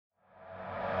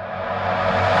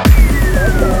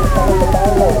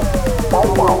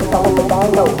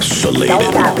encapsulated.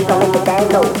 Don't stop, we gon' make the thing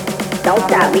go. Don't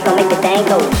stop, we gon' make the thing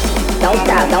go. Don't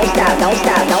stop, don't stop, don't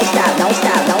stop, don't stop, don't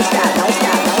stop, don't stop, don't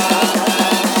stop, don't stop, don't stop.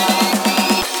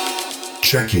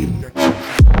 Checking.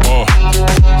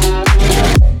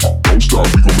 Don't stop,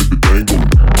 we gon' make the thing go.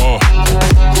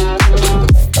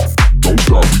 Don't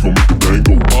stop, we gon' make the thing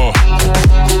go.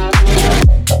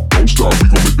 Don't stop, we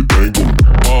gon' make the thing go.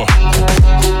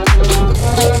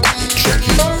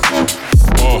 Checking.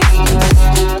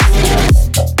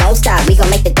 Don't stop, we gon'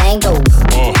 make the thing go.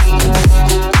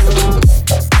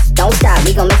 Don't stop,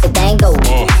 we gon' make the thing go.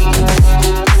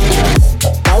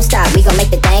 Don't stop, we gon' make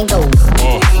the thing go.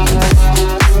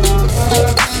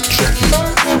 Checking.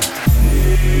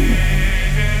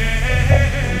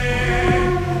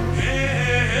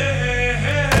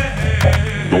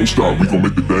 Don't stop, we gon'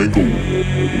 make the thing go.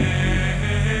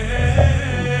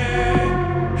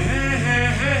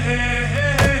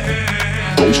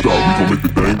 Don't stop, we gon' make the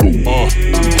thing go.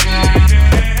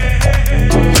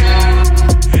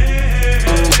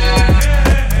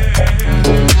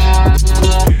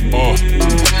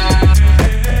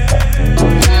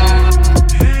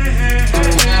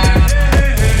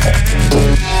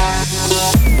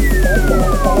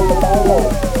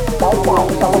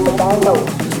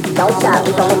 Don't stop,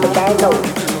 we gon' make the thing go.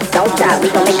 Don't stop, we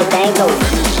gon' make the thing go.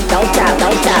 Don't stop,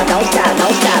 don't stop, don't stop,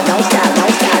 don't stop, don't stop,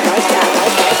 don't stop, don't stop,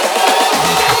 don't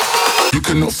stop. You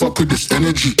cannot fuck with this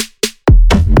energy.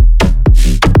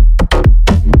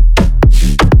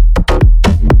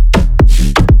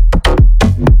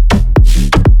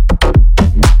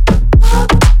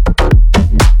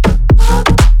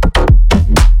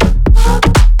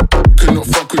 You cannot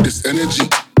fuck with this energy.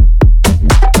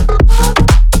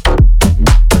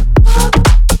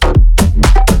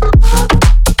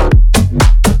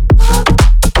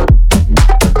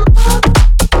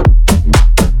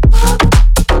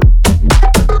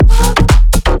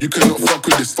 You cannot fuck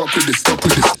with this, fuck with this, fuck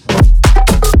with this.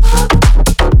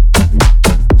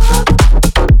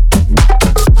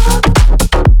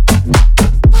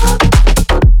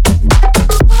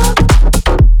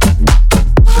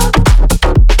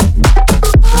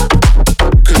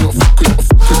 You cannot fuck with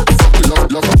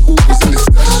love who was in this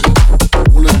session.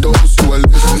 All of those who are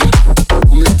listening,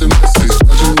 who missed the message,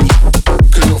 judging me. You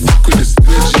cannot fuck with this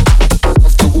energy.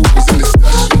 After who was in this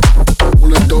session.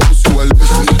 All of those who are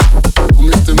listening, who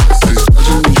missed the message, judging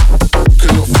me. You cannot fuck with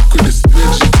this energy.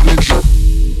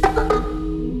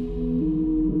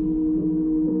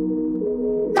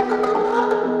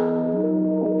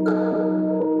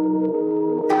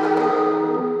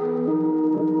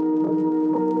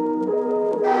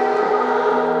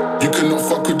 You cannot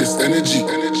fuck with this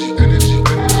energy.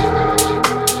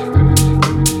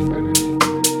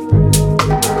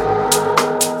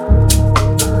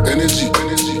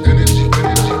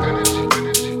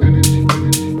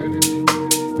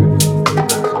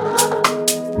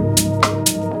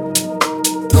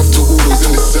 Love to who was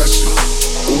in this session.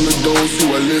 All of those who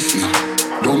are listening,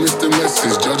 don't miss the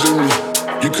message, judging me.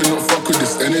 You cannot fuck with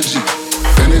this energy.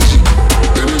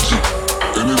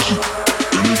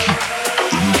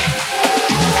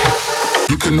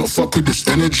 You cannot fuck with this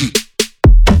energy.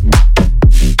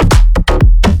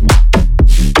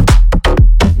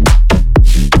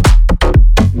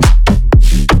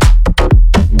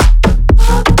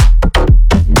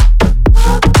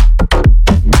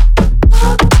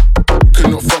 You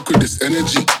cannot fuck with this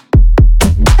energy.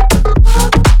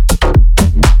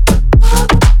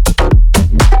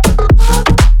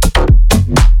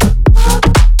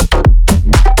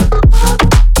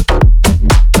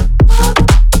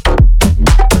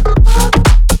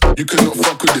 You cannot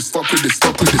fuck with this, fuck with this,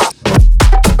 fuck with this.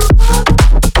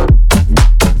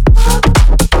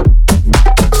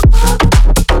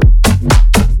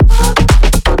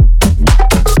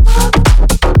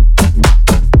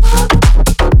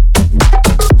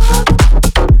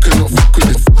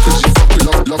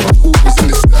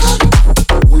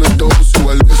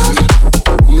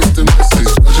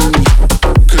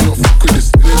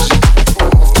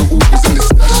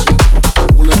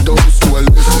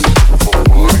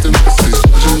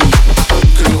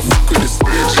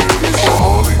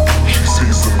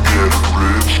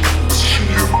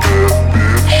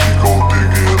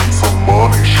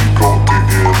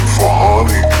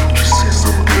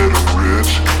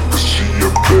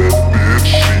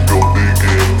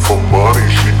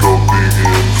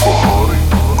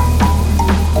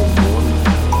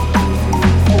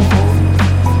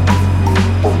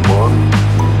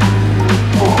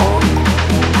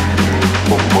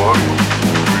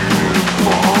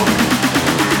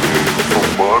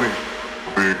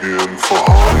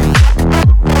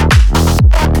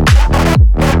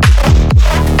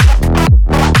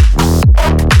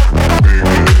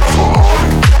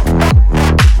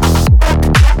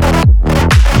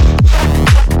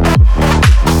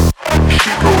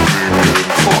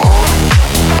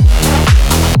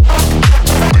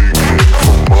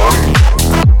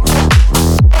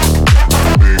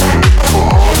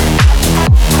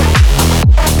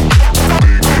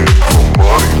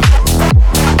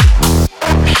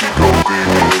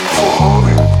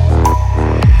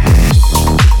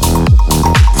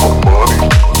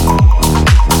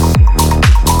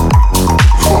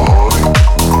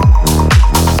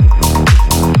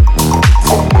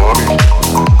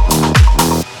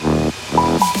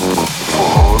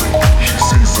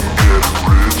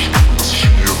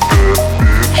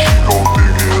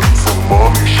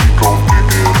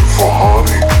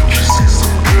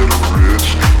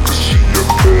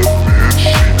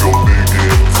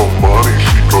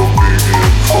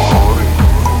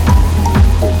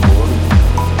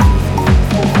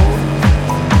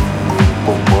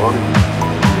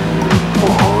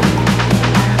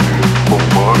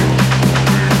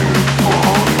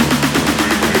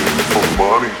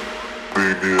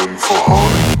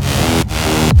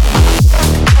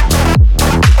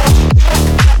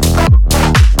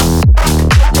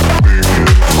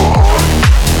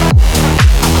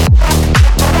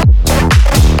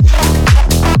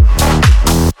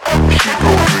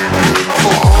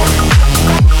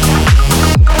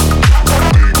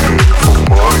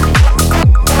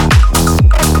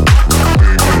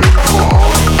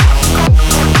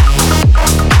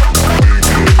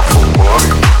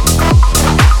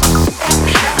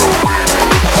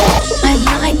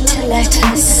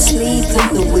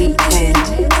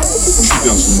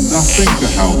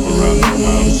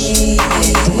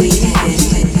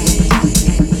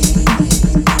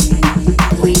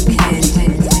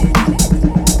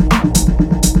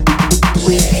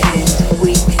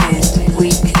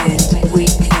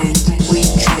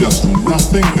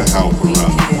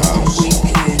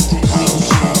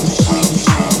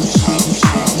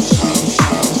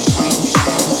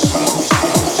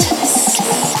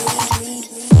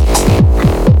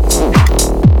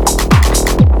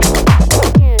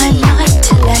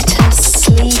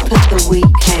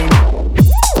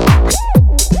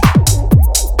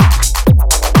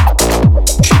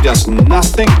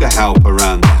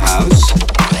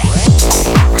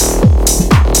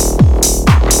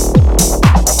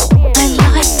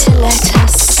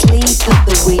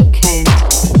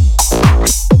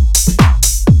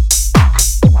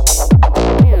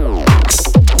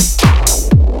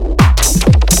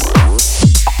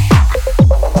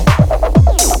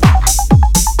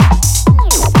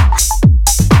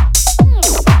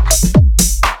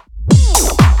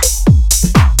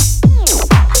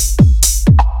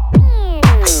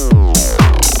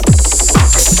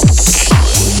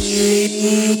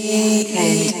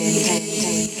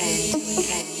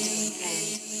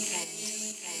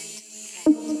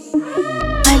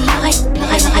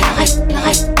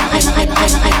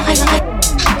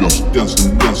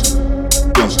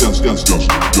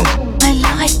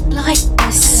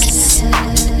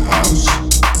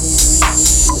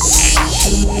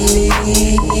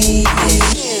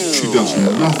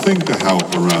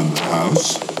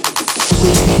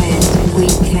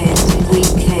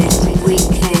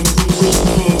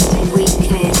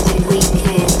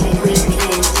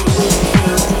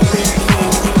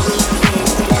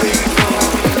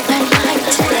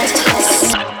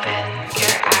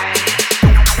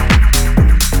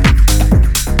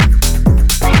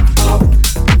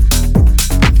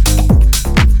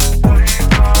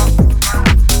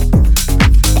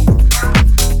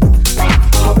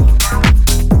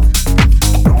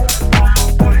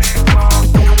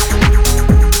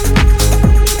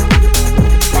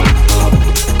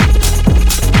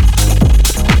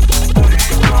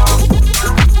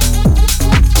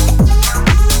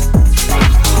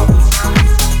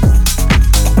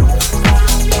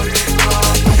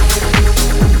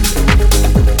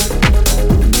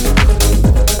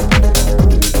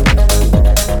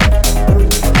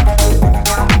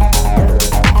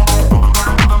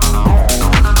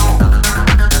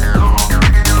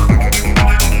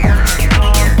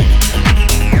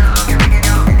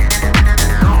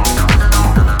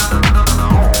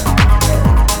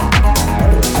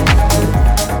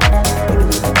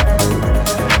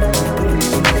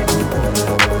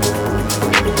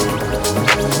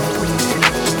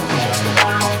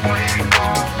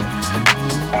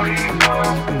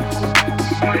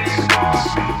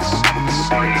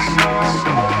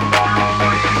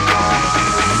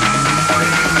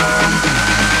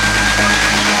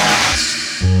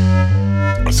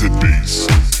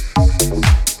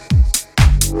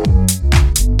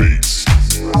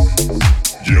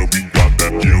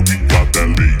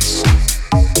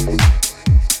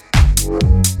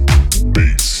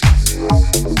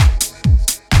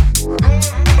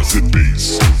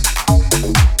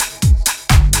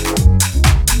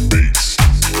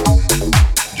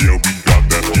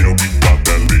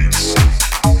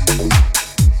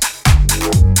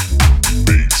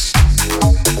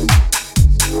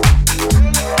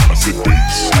 Sit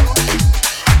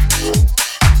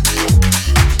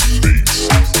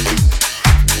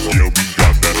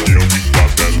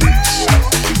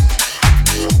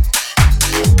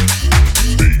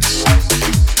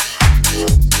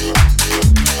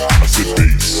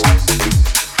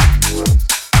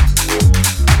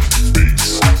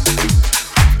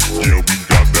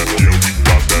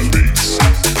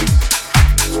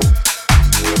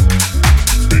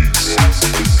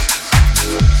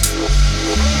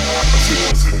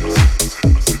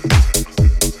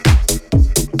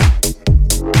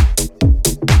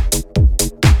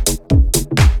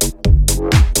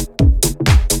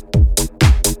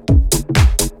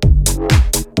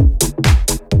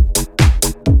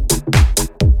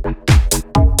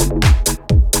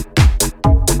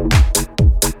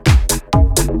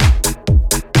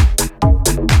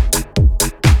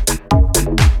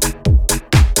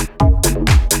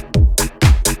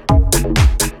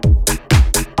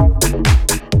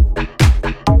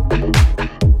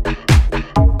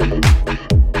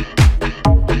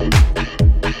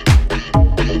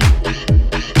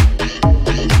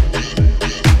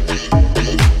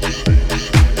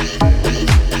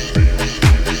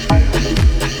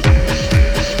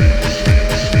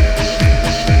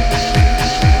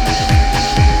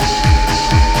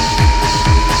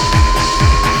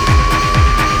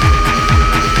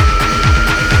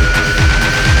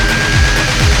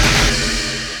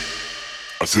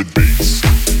said bass.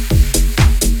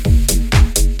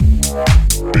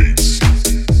 Bass.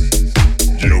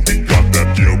 Yeah, we got that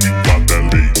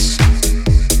bass.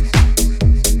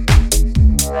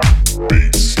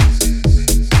 Bass.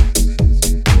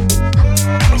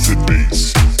 I said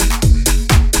bass.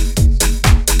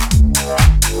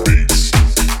 Bass.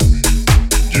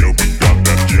 Yeah, we got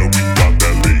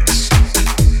that bass.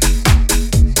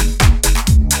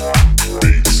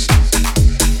 Bass.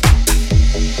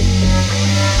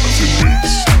 I said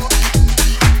bass.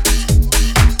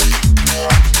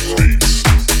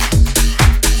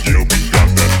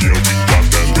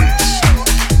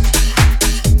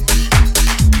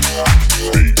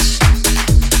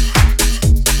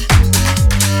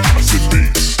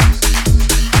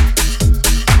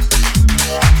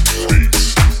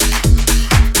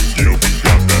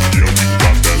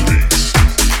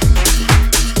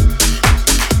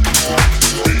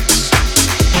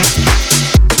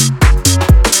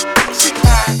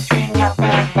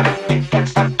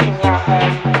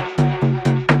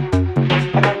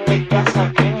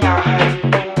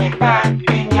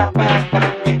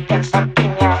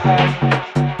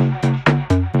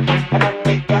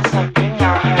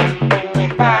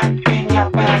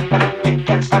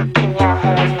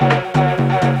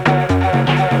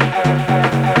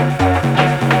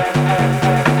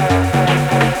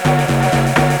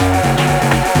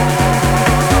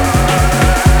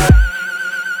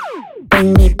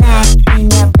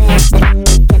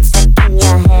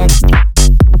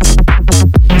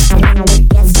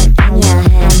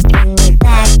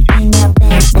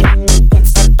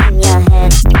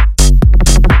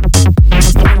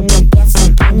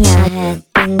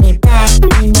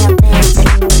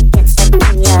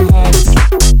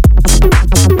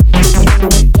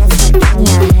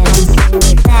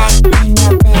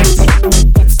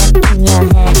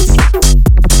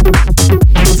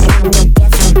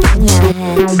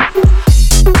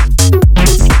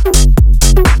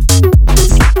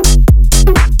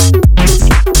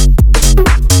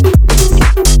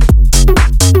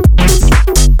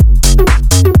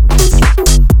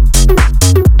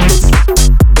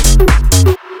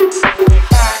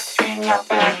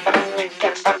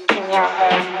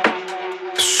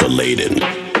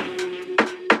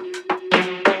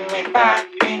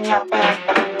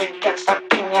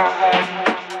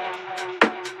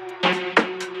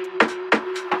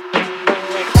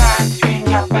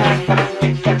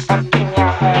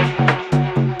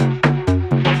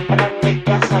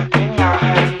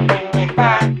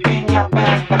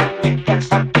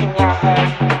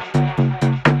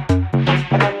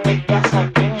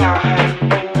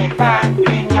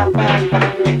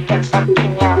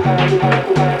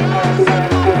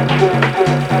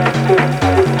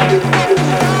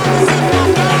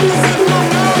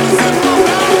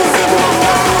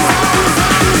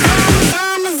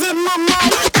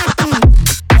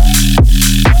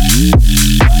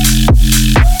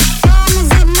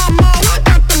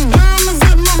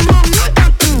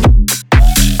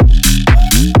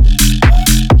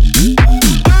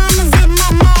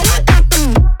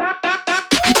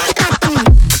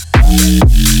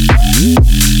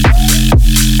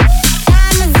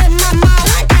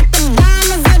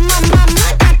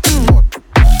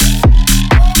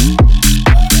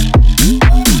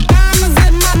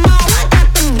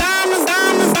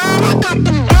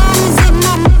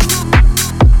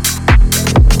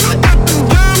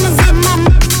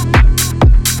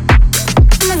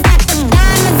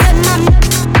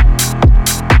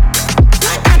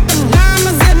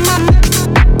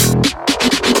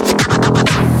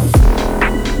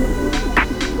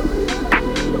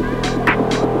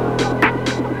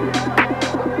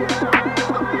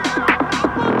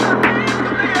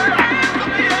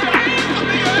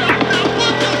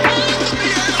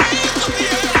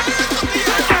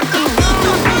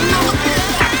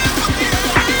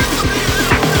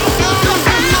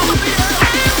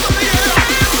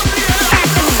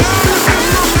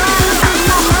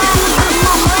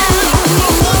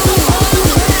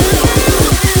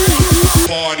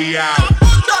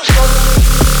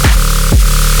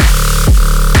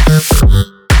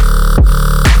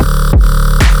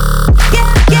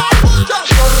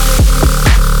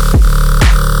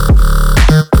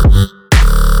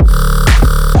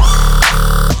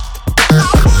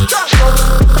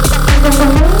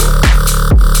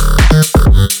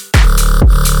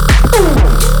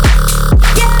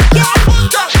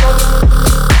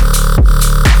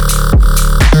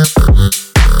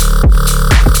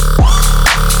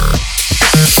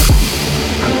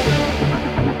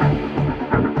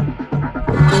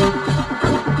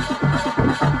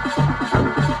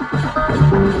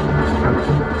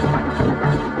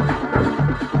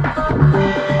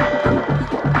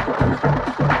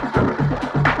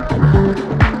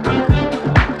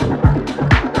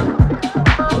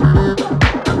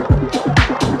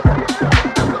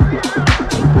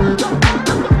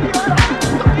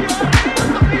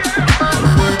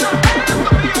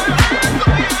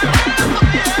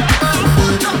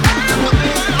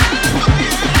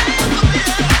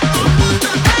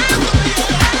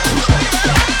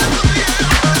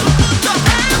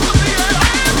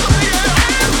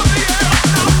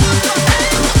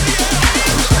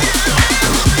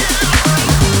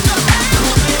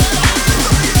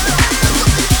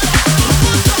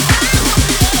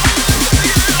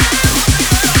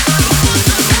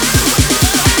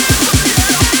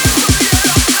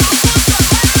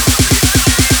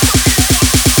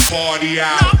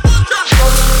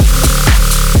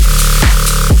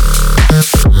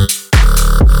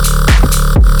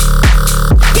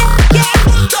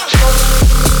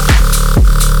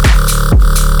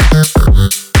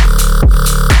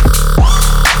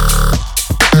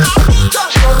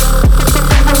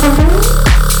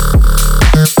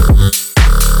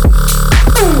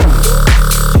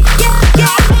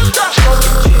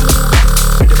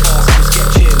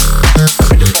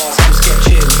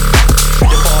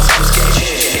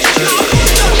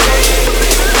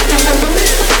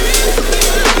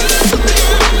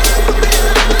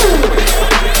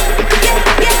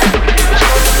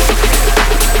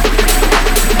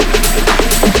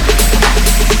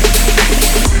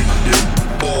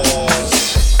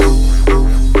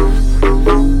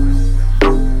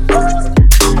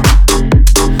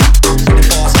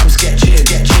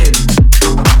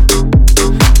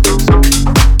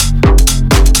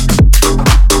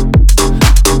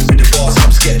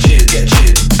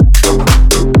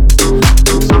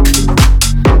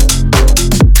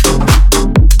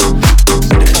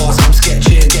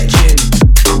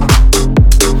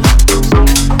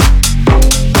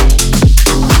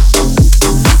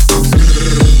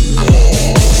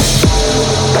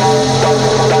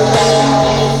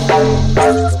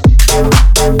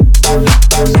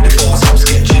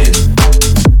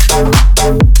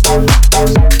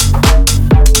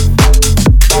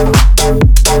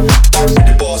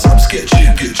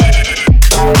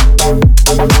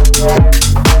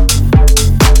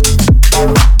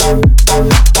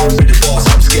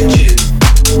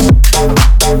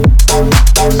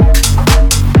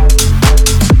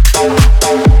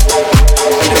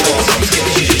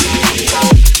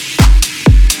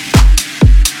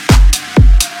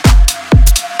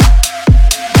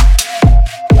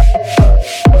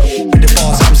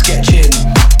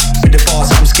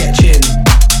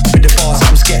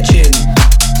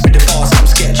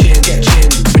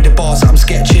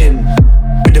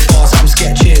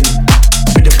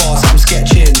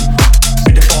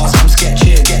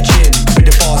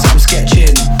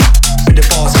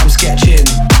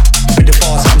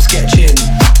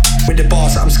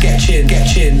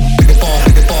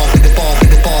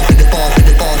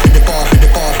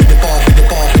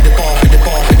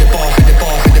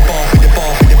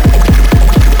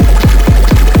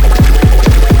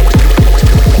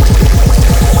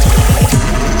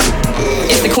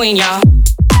 Queen, y'all.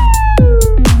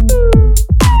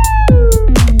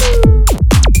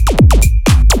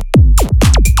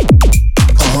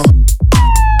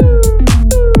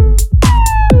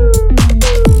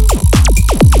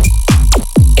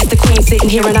 It's the queen sitting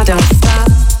here and I don't stop.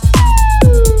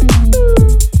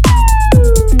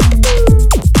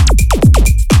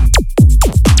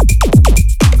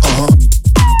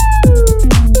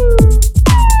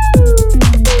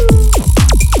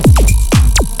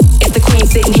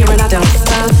 Sitting here and I don't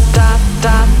stop, stop,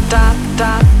 stop, stop,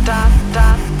 stop, stop,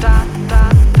 stop, stop,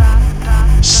 stop, stop, stop.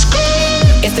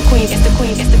 It's the queen, it's the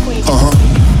queen, it's the queen.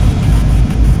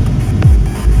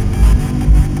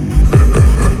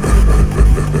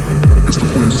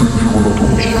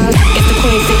 It's the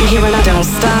queen sitting here and I don't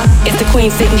stop. It's the queen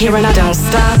sitting here and I don't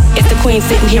stop. It's the queen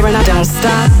sitting here and I don't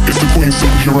stop. It's the queen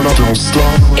sitting here and I don't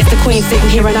stop. It's the queen sitting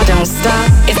here and I don't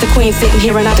stop. It's the queen sitting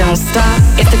here and I don't stop.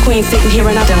 It's the queen sitting here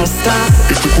and I don't stop.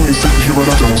 It's the queen sitting here and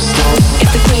I don't stop.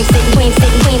 It's the queen sitting, queen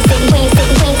sitting, queen sitting, queen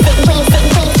sitting, queen sitting, queen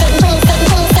sitting, queen sitting, queen sitting,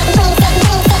 queen sitting, queen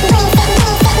sitting, queen sitting,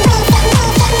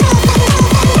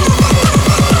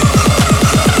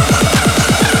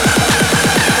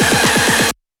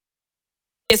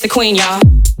 It's the queen, y'all.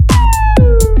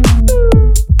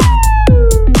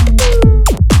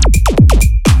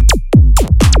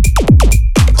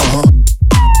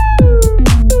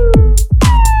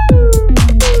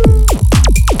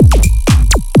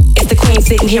 It's the queen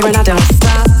sitting here and I don't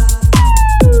stop.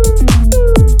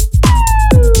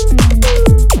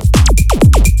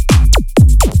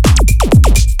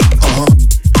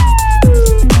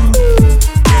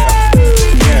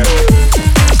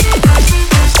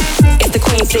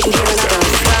 Sitting here and I don't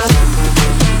stop.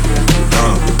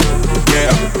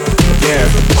 Yeah.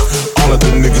 All of the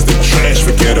niggas that trash,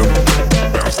 forget them.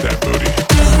 Bounce that booty.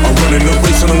 I'm running the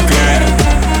race and I'm glad.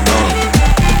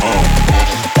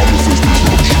 I'm the first person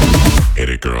on the street. Hit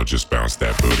it, girl, just bounce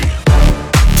that booty.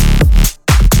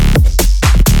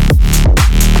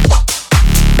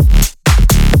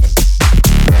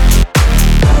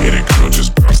 Hit it, girl,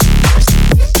 just bounce.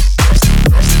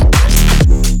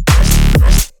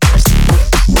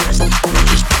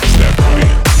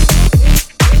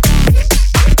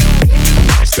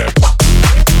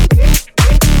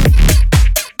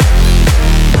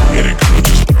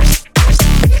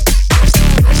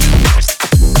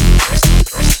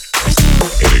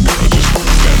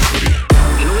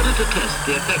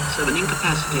 Of an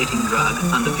incapacitating drug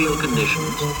under field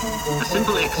conditions, a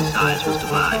simple exercise was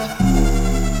devised.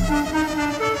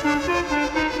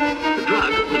 The drug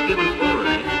was given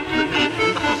orally to the men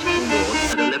in the hospital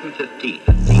ward at 11:15.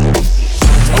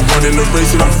 I'm running the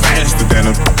race and I'm faster than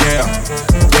them.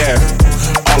 Yeah.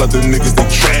 All of the niggas that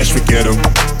trash, forget them.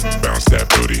 Bounce that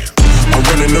booty. I'm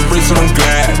running the race and I'm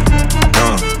glad.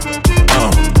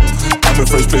 I'm in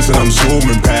first place and I'm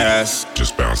zooming past.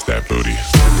 Just bounce that booty.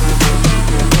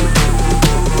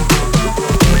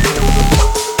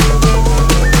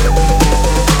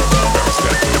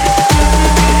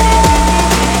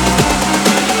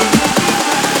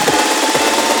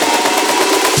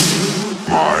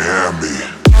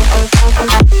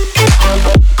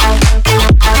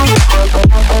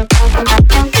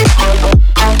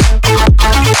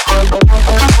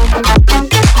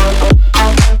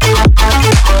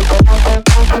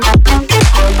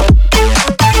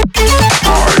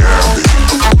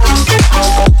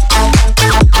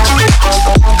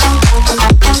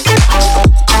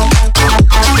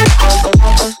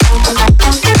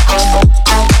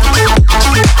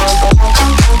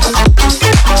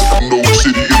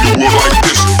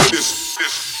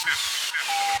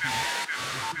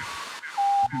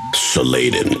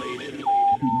 Salated.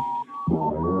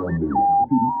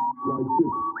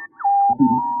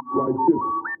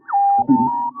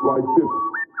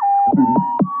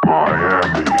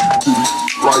 Miami,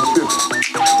 like this.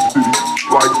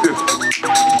 like this.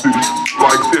 City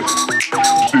like this.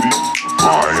 City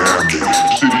Miami.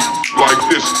 City like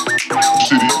this.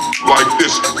 City like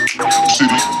this.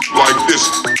 City like this.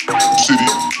 City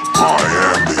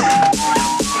Miami.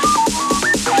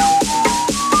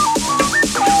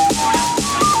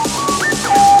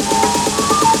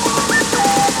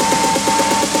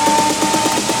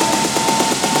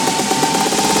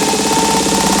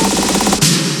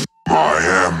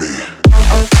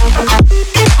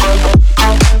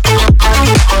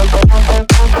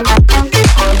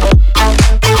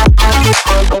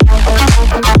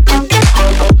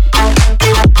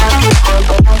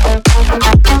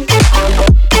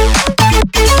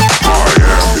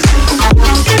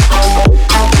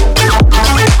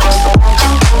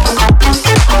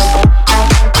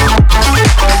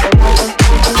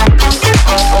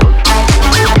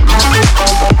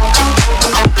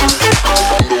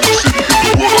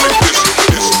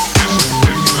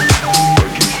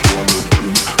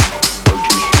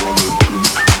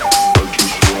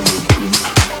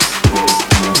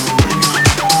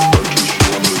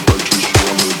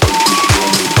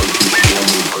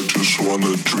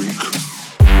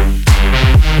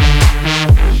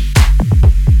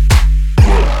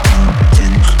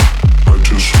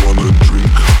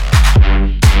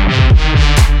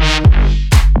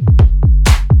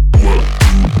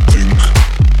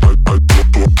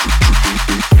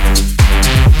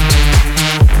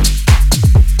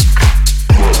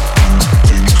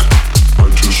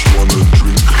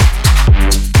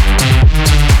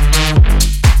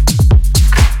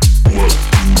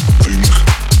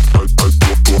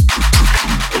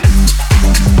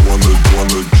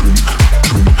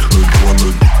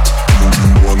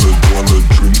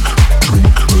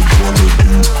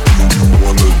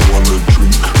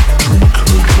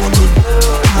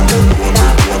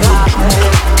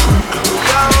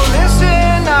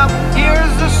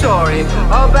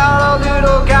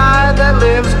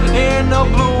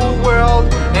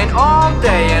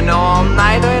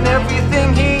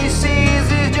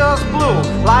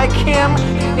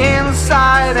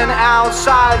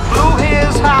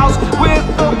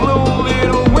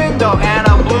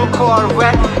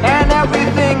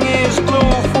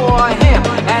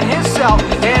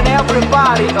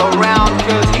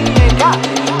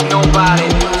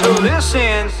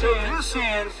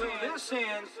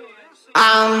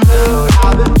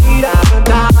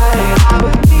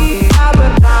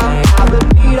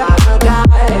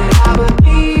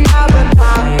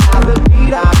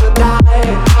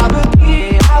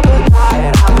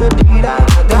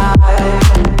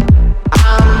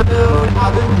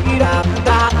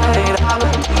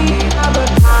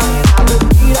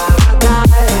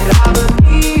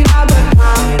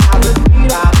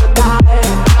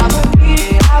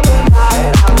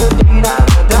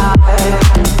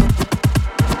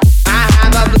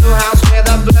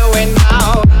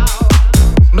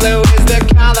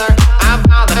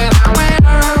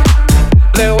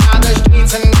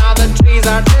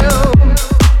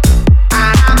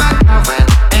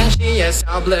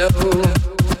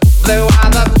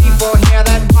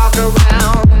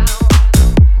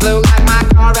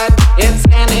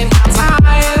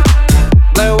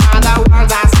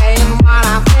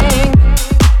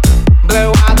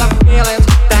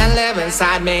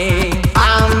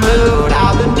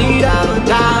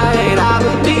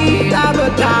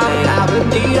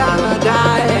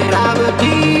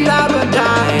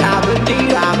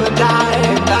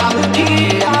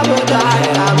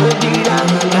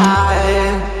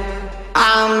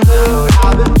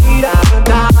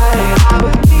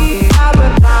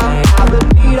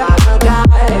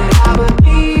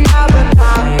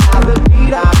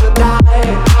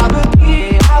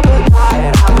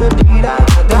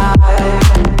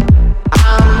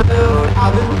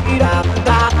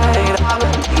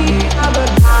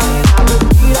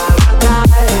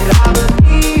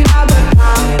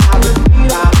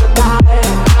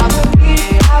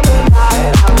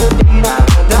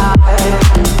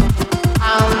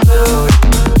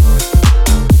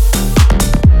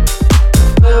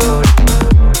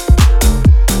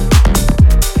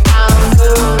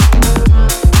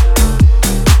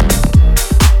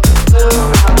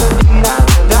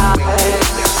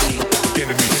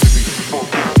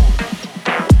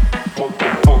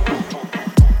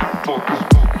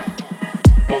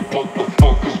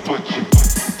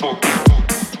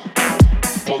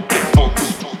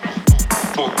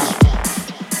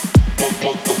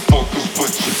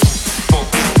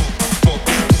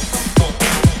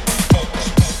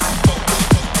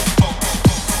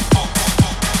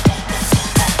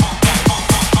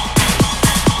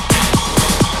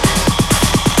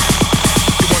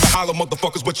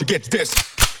 motherfuckers, but you get this.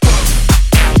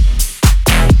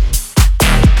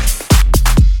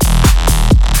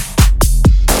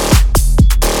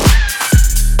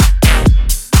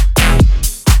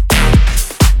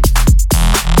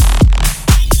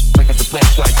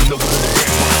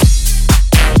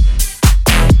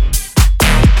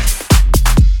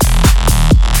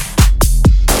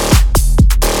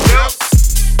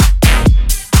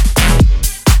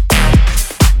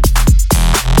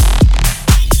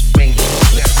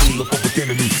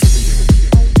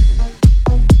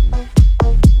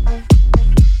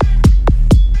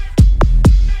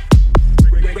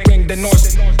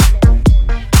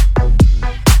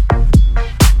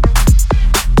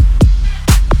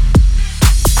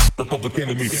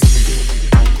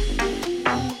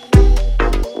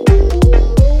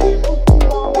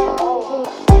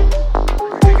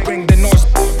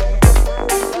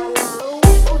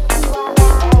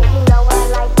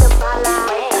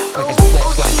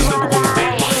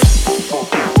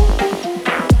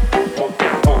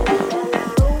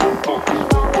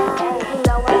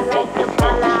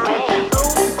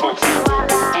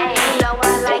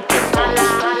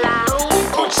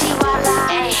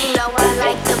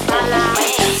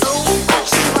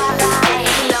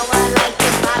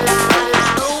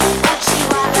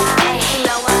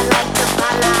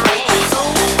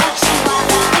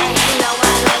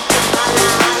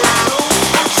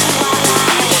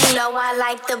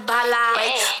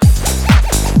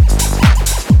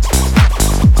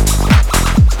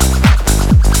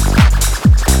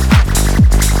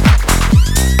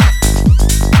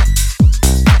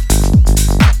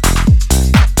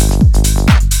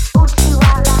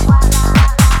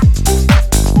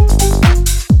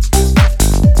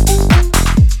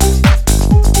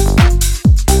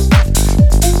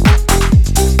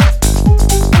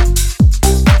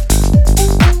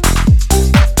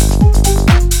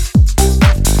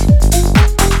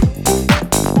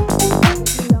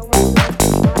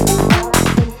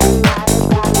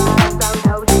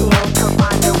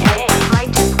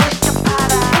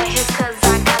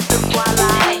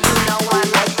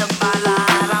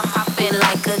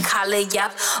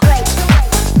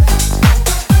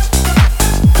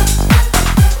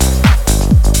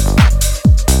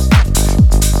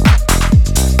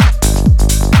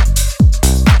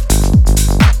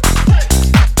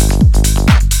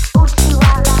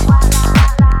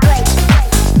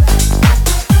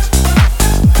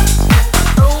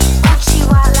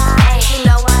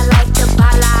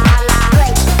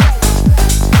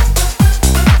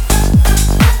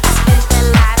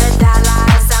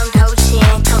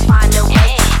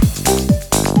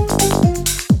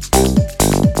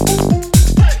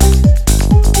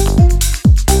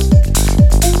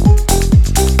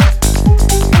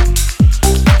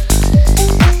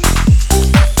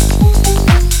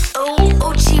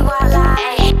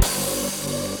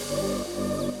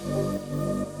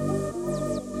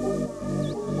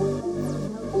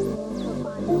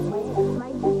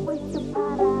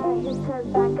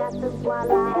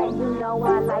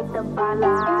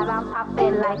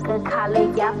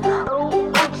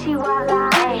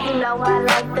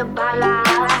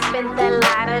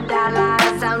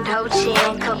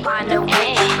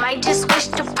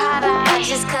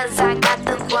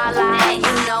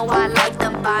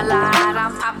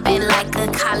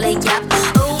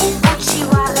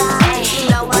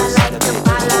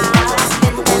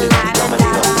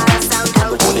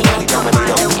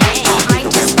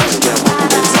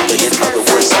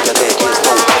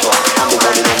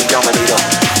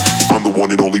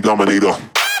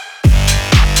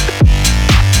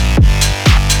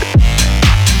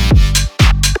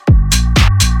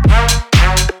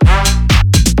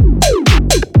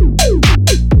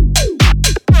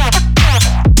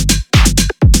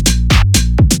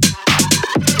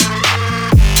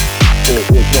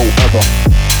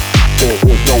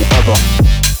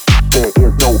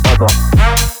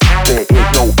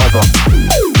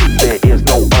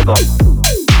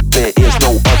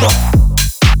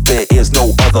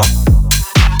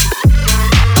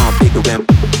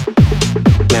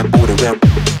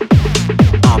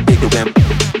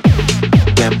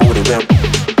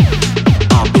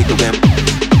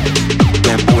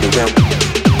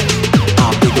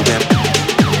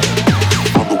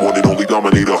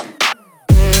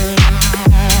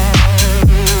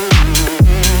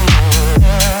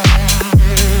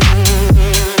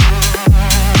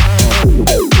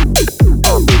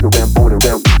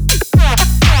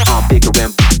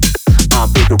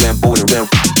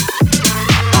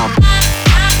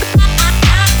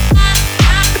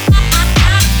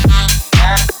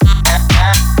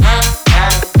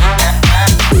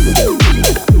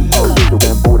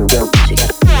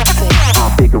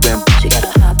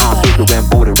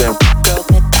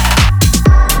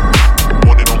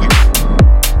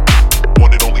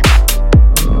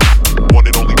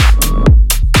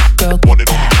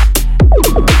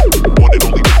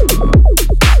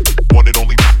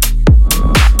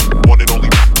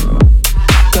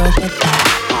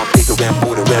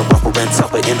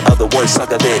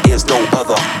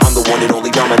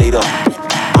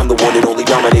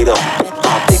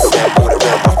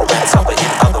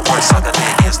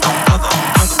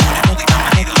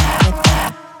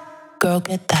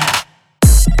 get that.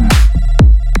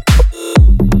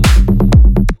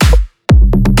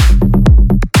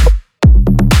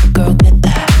 Girl, get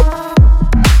that.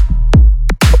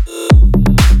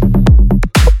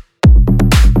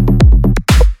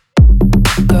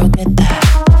 Girl, get that.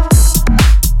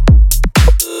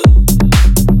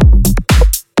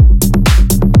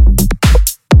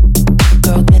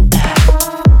 Girl, get that.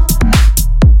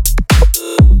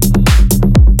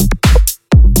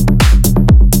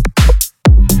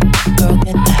 Girl,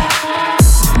 get that.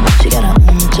 She got her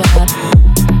own job.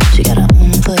 She got her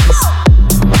own place.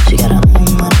 She got her own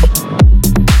money.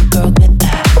 Girl, get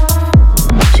that.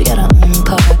 She got her own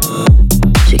car.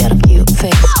 She got a cute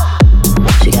face.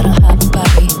 She got a hot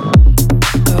body.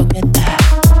 Girl, get that.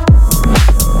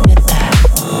 Get that.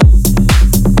 Get that.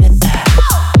 Get that.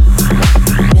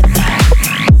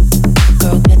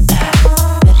 Girl, get that.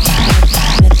 Get that. Get that.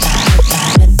 Get that. Get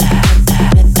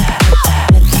that. Get that.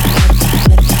 Get that. Get that.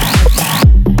 Get that.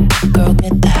 Girl,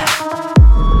 get that.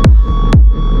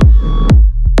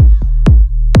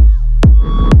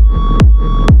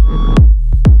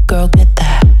 Girl, get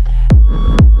that.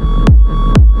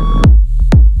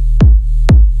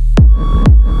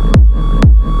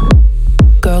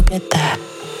 Girl, get that.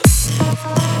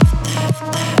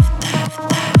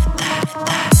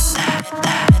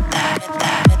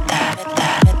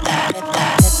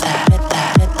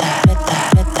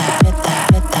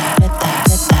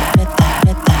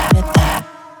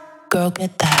 Girl,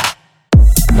 get that.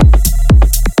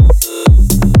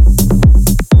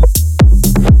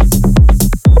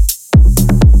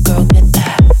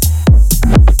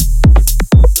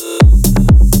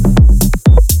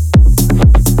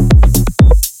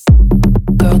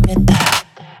 Girl, get that. Girl, get that.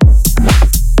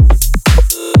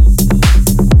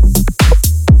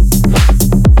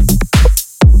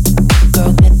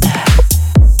 Girl, get that.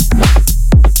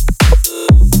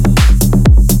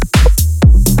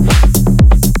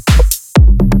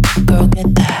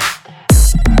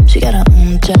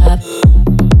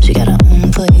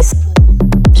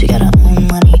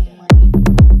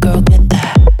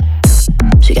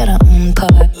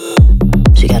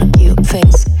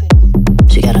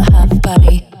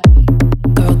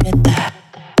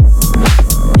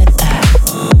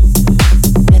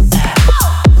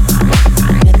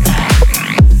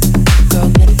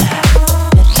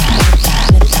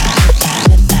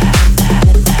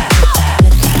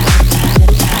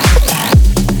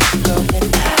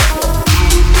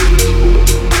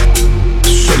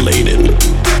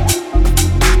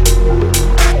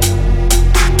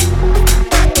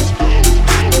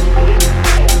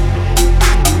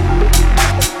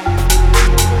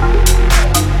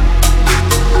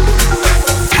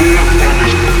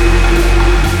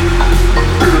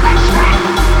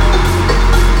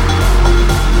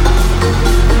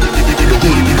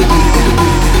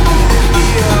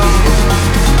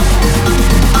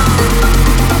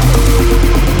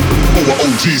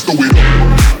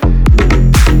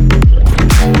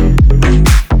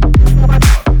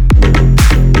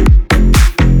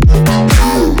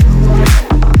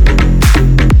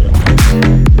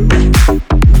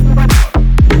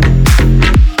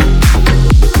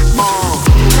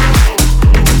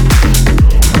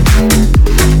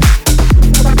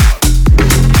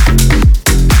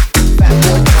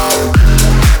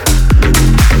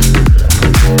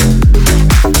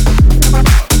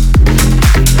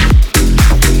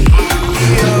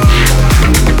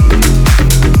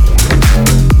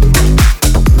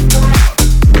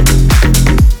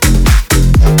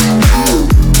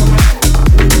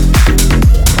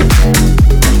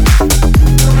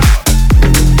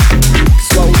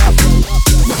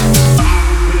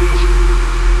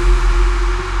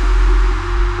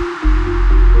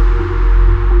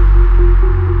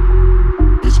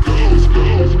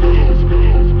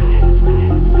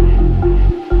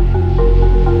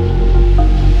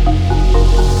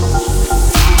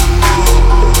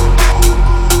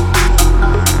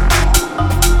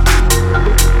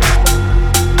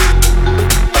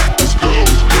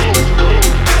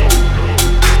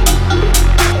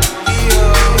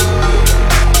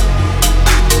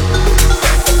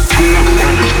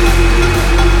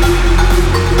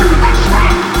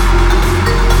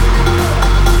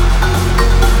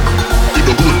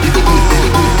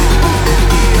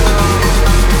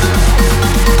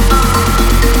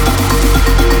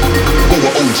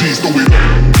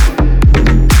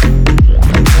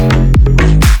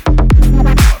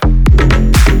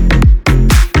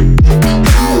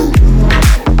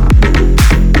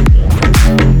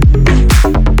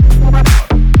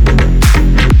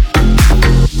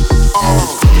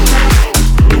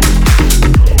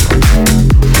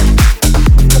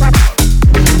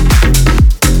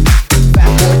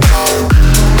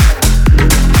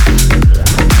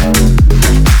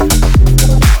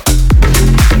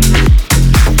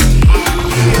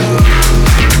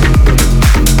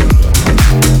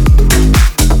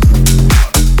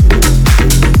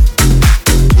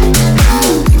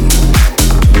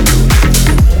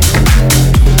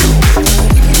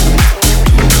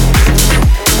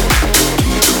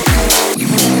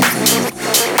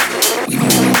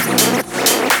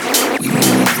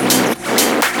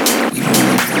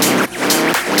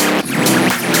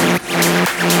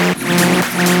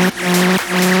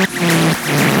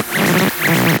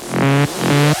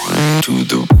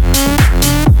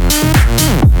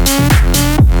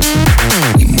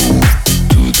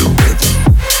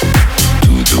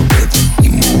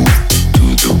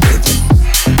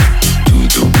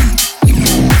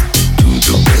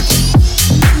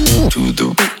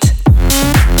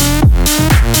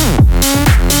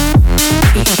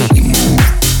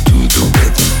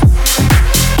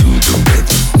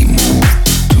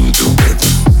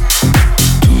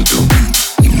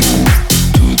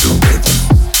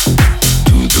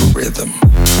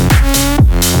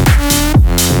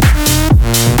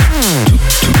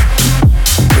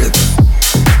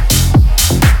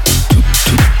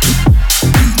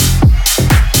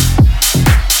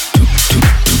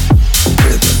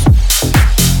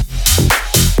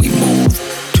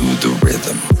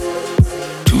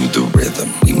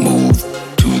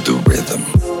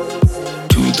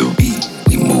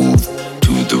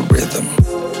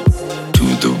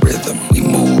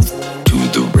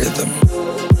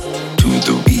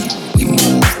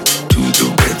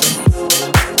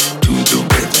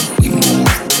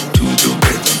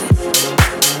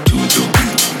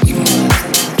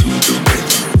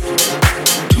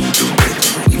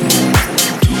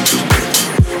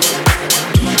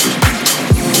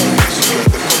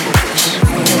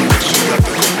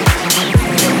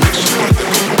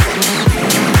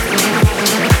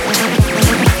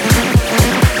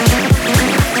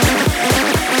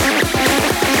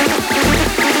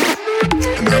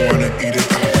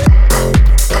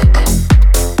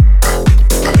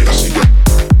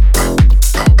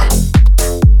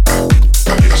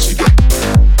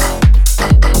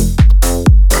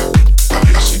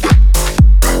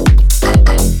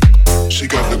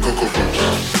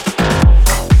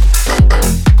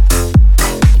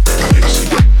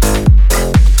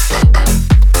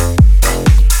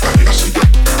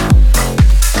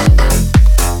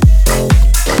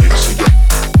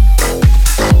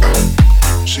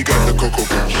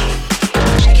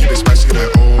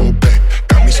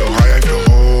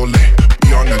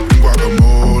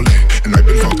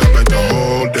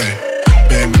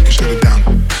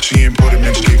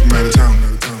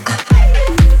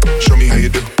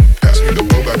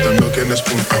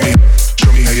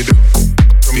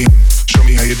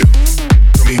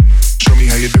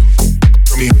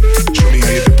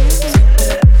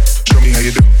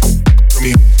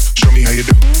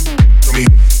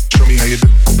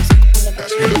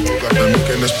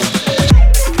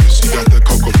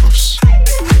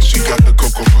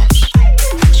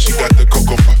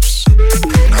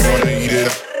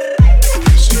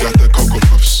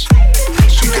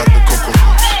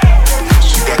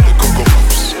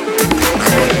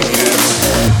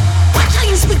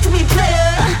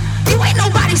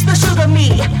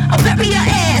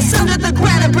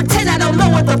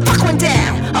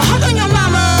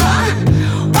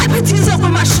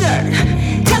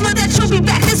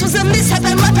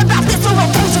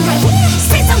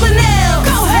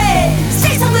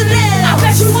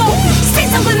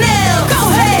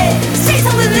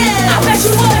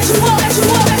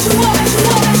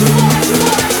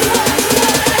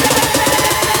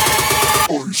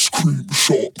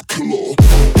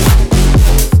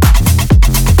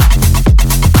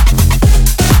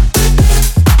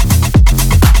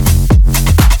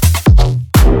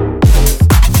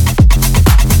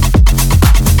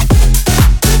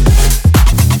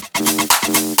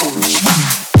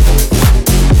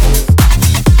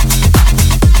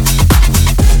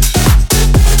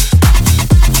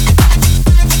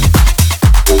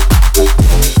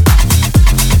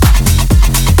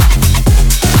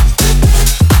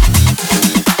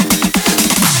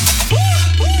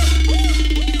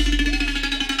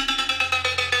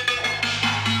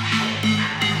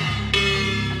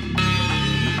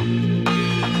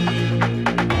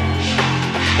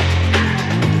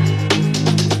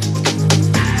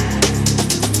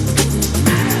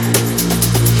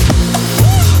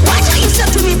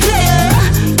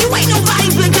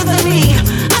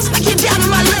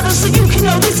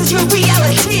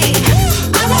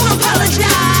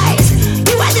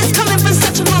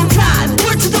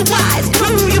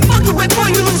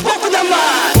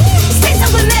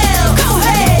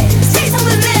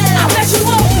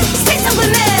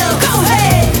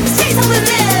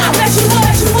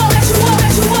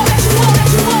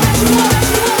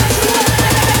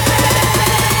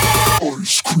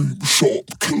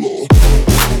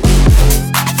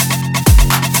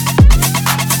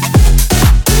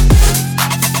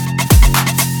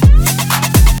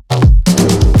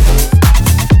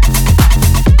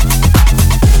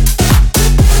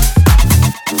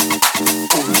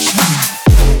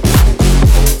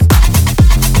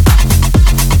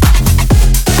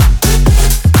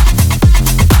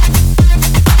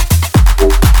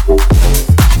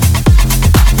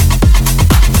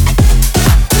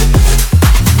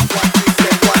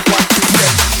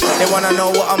 wanna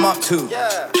know what I'm up to.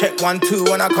 Check 1, 2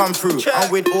 when I come through. I'm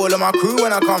with all of my crew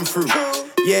when I come through.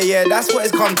 Yeah, that's what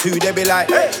it's come to. They be like,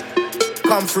 hey,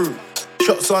 come through.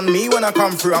 Shots on me when I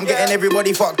come through. I'm getting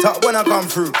everybody fucked up when I come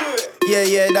through.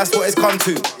 Yeah, that's what it's come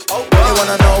to. They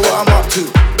wanna know what I'm up to.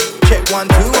 Check 1,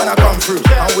 2 when I come through.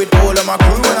 I'm with all of my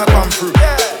crew when I come through.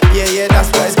 Yeah, that's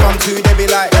what it's come to. They be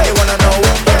like, they wanna know,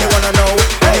 they wanna know,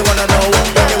 they wanna know,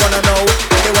 they wanna know,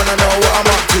 they wanna know what I'm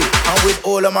up to. I'm with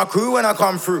all of my crew when I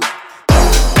come through.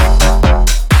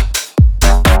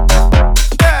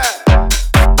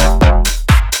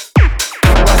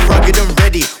 Rough, rugged and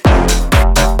ready.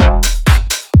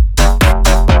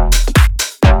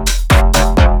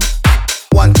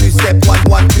 One, two step,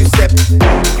 one, two step.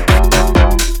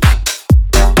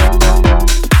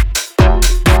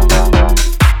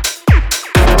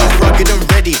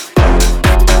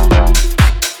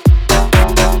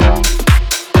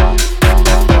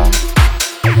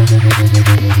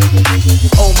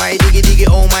 Oh my diggy diggy,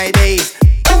 oh my days.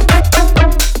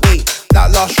 Wait,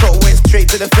 that last shot went straight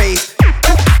to the face.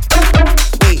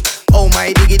 Wait, oh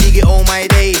my diggy diggy, oh my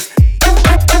days.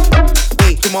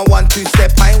 Wait, to my 1, 2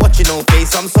 step, I ain't watching no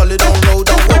face. I'm solid on road,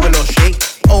 don't wobble or shake.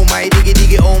 Oh my diggy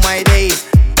diggy, oh my days.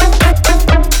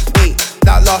 Wait,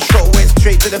 that last shot went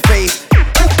straight to the face.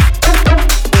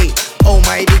 Wait, oh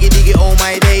my diggy diggy, oh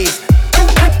my days.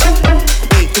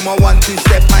 To my 1, 2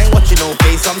 step, I ain't watching no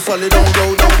face. I'm solid on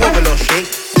road, don't wobble or shake.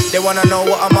 They wanna know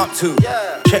what I'm up to.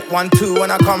 Check 1, 2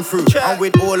 when I come through. I'm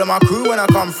with all of my crew when I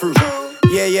come through.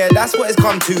 Yeah, that's what it's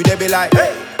come to. They be like,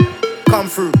 hey, come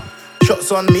through.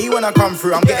 Shots on me when I come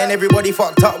through. I'm getting everybody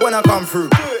fucked up when I come through.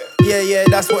 Yeah,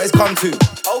 that's what it's come to.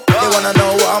 They wanna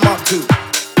know what I'm up to.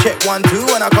 Check 1, 2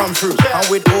 when I come through. I'm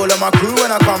with all of my crew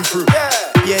when I come through.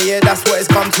 Yeah, that's what it's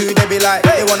come to. They be like,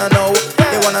 they wanna know,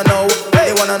 they wanna know,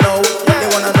 they wanna know, they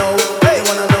wanna know, they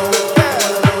wanna know.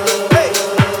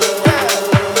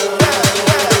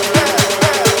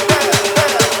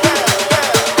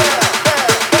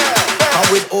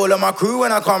 I'm with all of my crew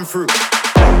when I come through.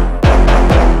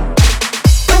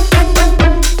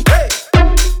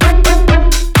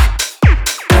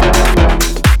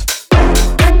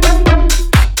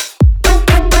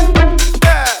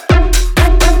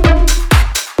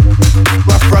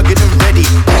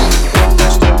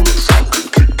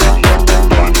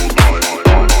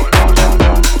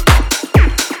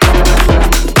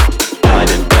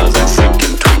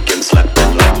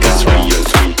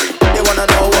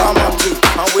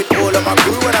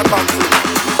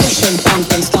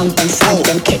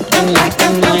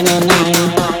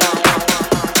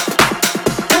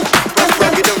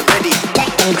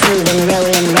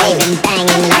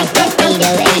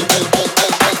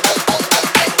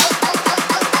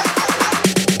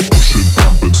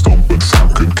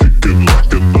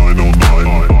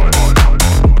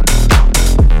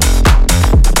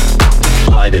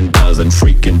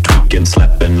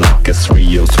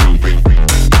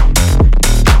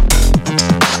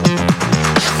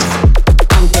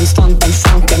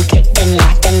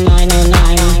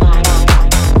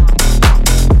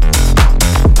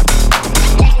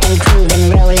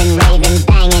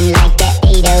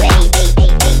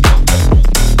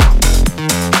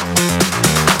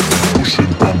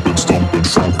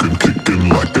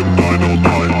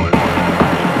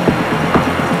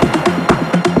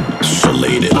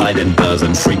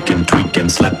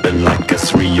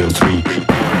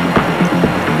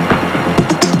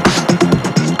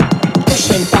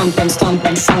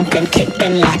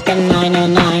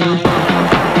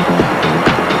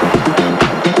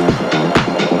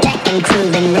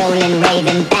 Rolling,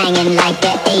 raving, banging like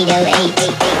the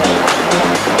 808.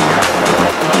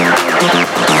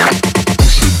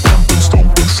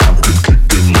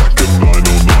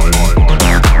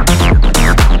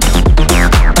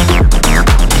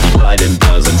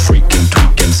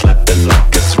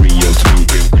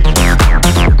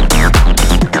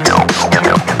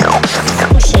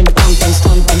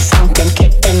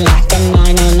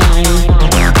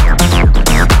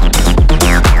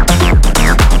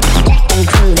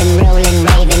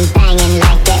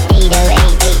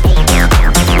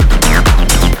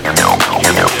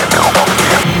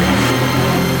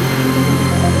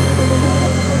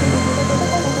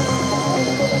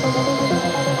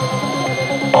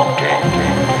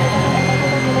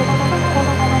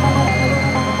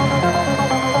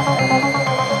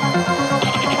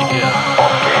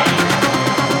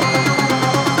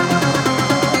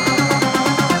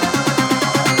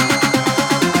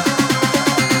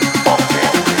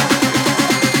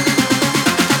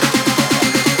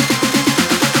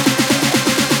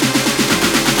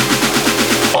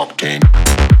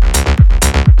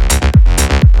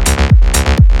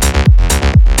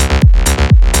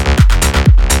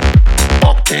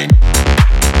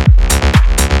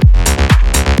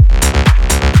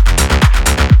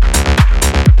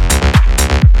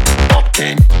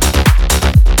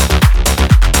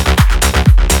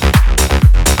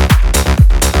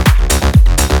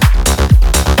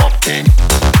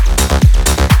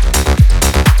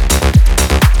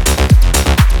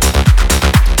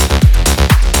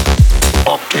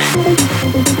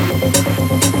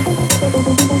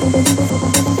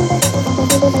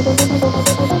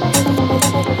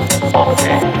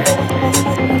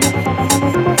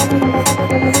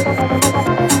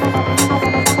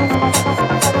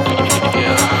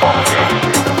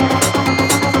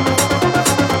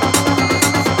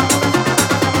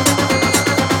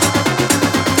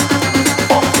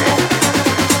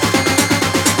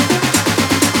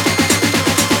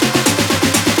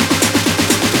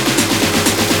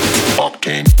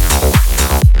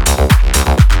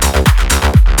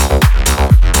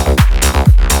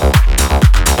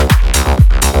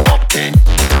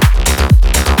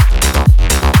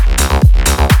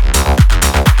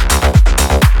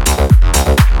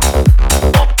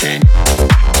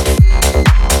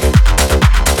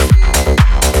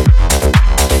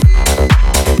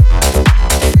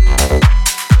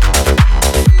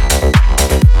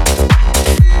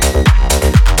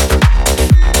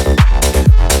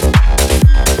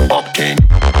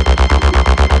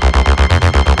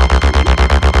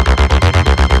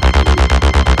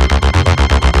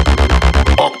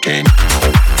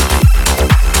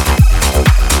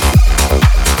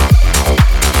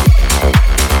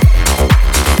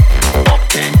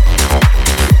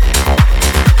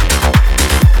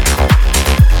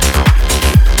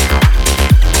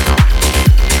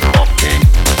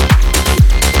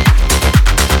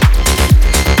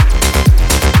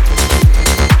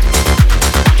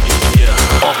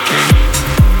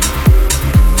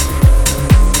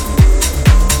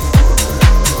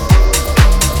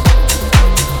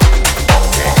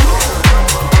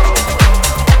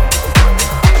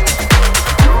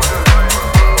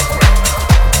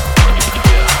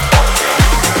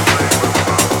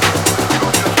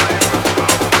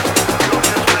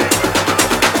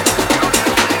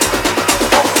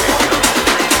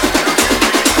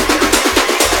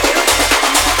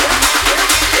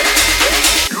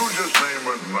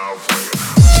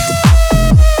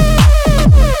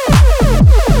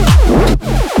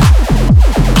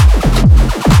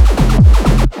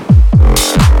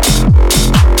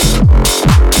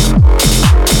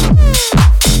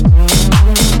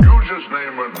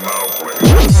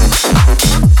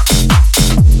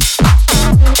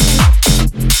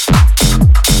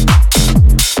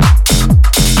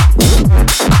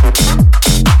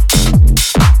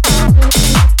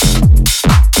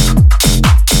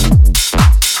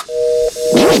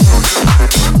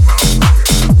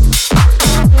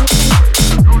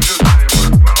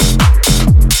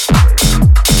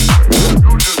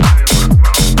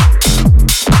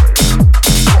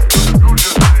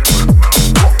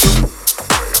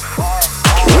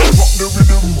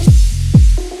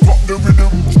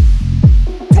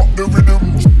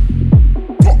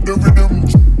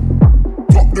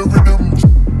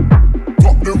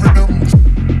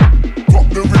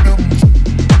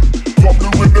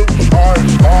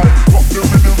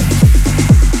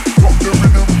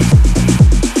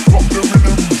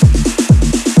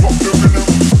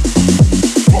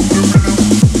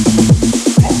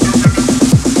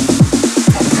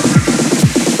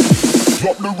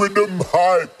 rhythm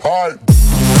high, high.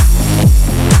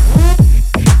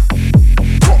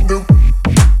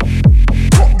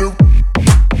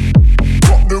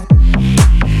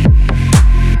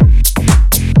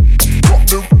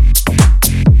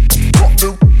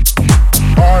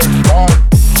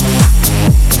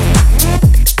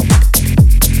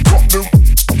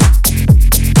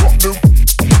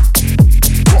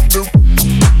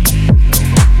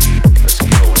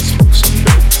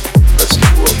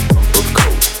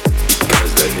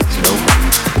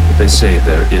 Say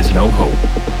there is no hope.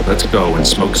 Let's go and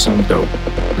smoke some dope.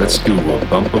 Let's do a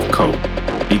bump of coke,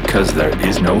 because there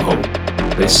is no hope.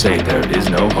 They say there is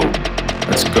no hope.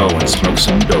 Let's go and smoke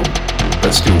some dope.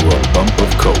 Let's do a bump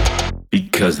of coke,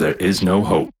 because there is no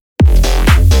hope.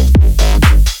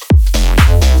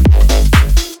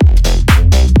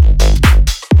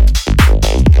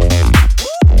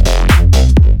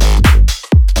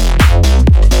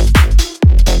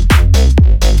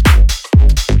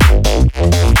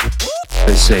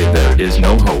 They say there is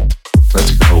no hope.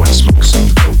 Let's go and smoke some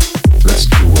dope. Let's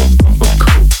do a bump of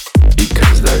coke,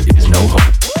 because there is no hope.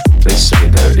 They say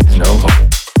there is no hope.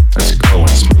 Let's go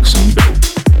and smoke some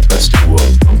dope. Let's do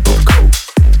a bump of coke,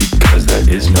 because there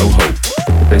is no hope.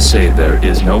 They say there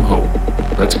is no hope.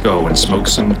 Let's go and smoke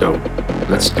some dope.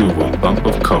 Let's do a bump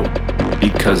of coke,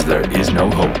 because there is no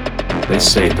hope. They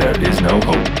say there is no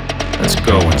hope. Let's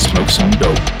go and smoke some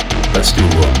dope. Let's do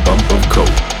a bump of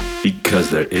coke, because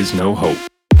there is no hope.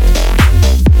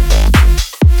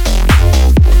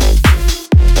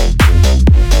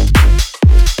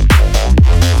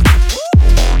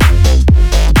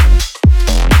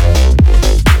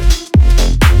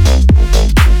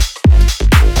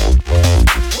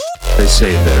 They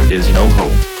say there is no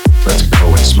hope. Let's go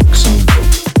and smoke some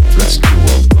dope. Let's do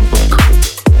a bump of coke,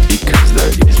 because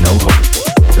there is no hope.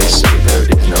 They say there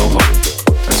is no hope.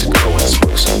 Let's go and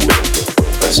smoke some dope.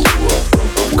 Let's do a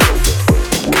bump of coke,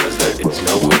 because there is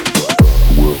no hope.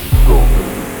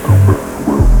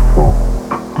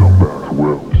 Come back to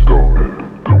where we started.